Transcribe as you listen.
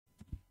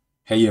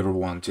Hey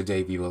everyone,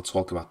 today we will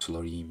talk about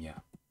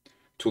tularemia.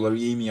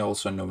 Tularemia,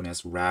 also known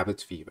as rabbit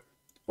fever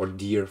or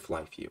deer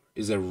fly fever,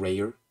 is a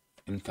rare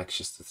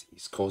infectious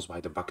disease caused by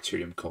the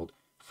bacterium called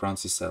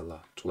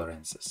Francisella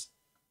tularensis.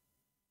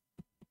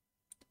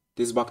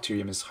 This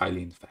bacterium is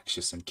highly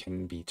infectious and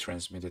can be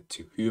transmitted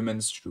to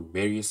humans through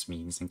various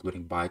means,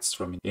 including bites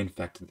from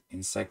infected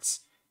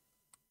insects,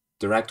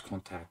 direct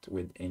contact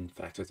with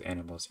infected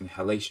animals,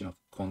 inhalation of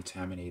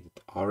contaminated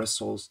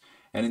aerosols,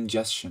 and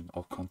ingestion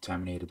of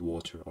contaminated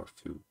water or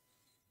food.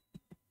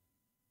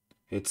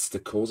 It's the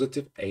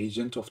causative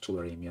agent of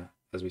tularemia,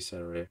 as we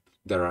said earlier.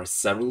 There are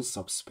several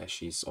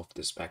subspecies of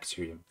this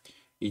bacterium,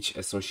 each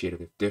associated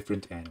with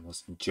different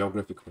animals and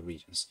geographical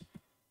regions.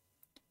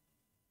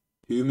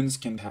 Humans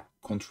can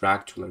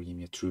contract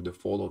tularemia through the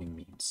following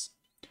means.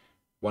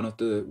 One of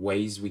the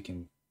ways we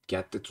can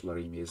get the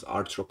tularemia is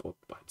arthropod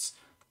bites.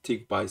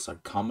 Tick bites are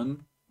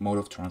common mode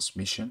of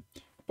transmission,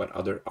 but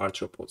other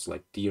arthropods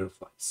like deer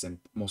flies and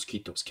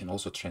mosquitoes can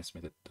also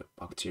transmit the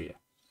bacteria.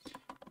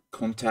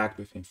 Contact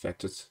with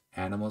infected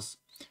animals,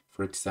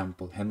 for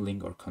example,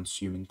 handling or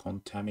consuming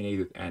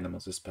contaminated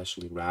animals,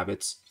 especially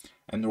rabbits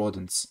and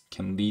rodents,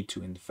 can lead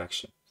to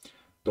infection.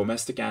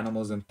 Domestic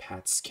animals and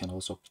pets can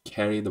also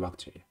carry the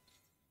bacteria.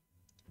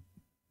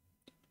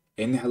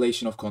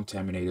 Inhalation of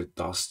contaminated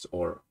dust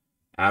or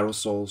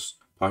aerosols,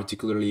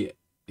 particularly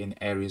in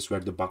areas where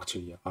the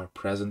bacteria are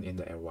present in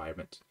the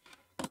environment.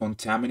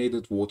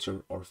 Contaminated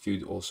water or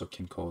food also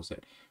can cause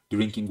it.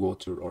 Drinking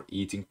water or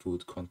eating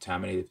food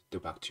contaminated with the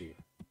bacteria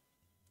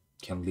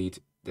can lead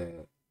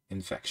the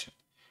infection.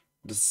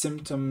 The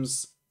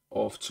symptoms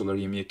of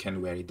tularemia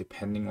can vary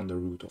depending on the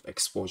route of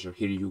exposure.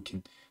 Here you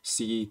can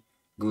see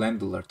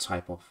glandular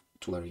type of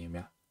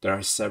tularemia. There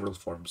are several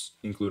forms,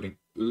 including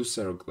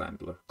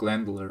ulceroglandular,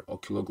 glandular,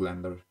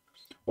 oculoglandular,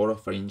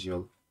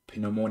 oropharyngeal,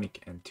 pneumonic,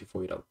 and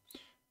typhoidal.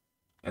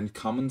 And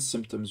common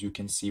symptoms you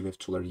can see with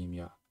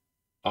tularemia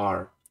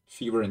are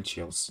fever and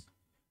chills,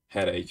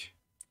 headache,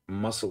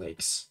 muscle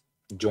aches,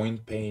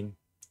 joint pain,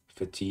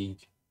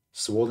 fatigue,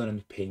 swollen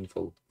and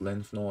painful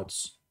lymph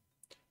nodes,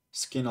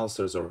 skin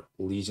ulcers or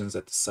lesions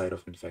at the site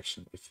of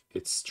infection if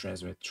it's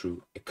transmitted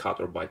through a cut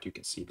or bite. You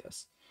can see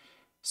this.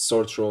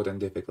 Sore throat and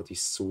difficulty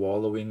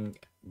swallowing,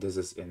 this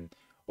is in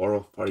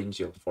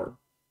oropharyngeal form.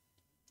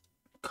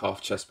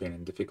 Cough, chest pain,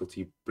 and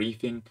difficulty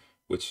breathing,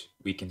 which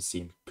we can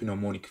see in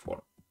pneumonic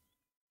form.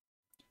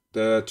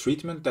 The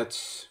treatment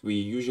that we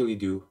usually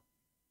do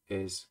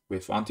is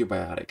with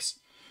antibiotics.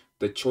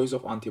 The choice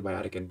of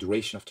antibiotic and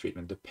duration of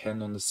treatment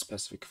depend on the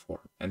specific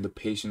form and the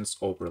patient's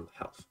overall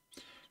health.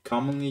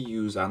 Commonly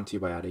used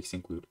antibiotics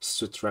include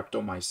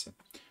streptomycin,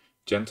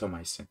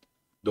 gentamicin,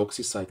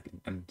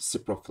 doxycycline, and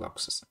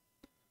ciprofloxacin.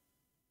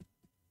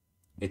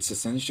 It's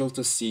essential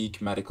to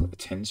seek medical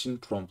attention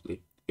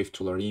promptly if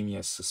tularemia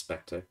is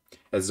suspected,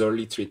 as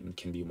early treatment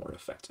can be more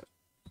effective.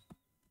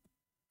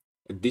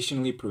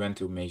 Additionally,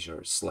 preventive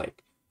measures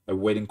like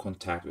avoiding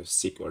contact with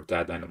sick or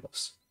dead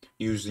animals,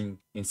 using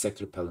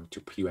insect repellent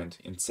to prevent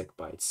insect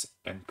bites,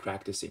 and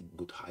practicing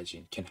good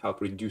hygiene can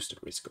help reduce the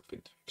risk of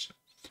infection.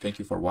 Thank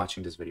you for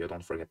watching this video.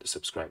 Don't forget to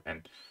subscribe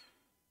and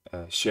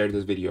share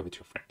this video with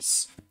your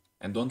friends.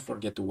 And don't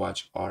forget to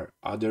watch our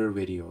other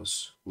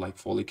videos like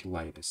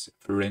folliculitis,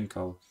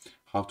 pharyngeal,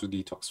 how to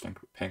detox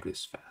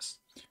pancreas fast.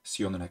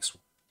 See you on the next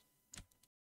one.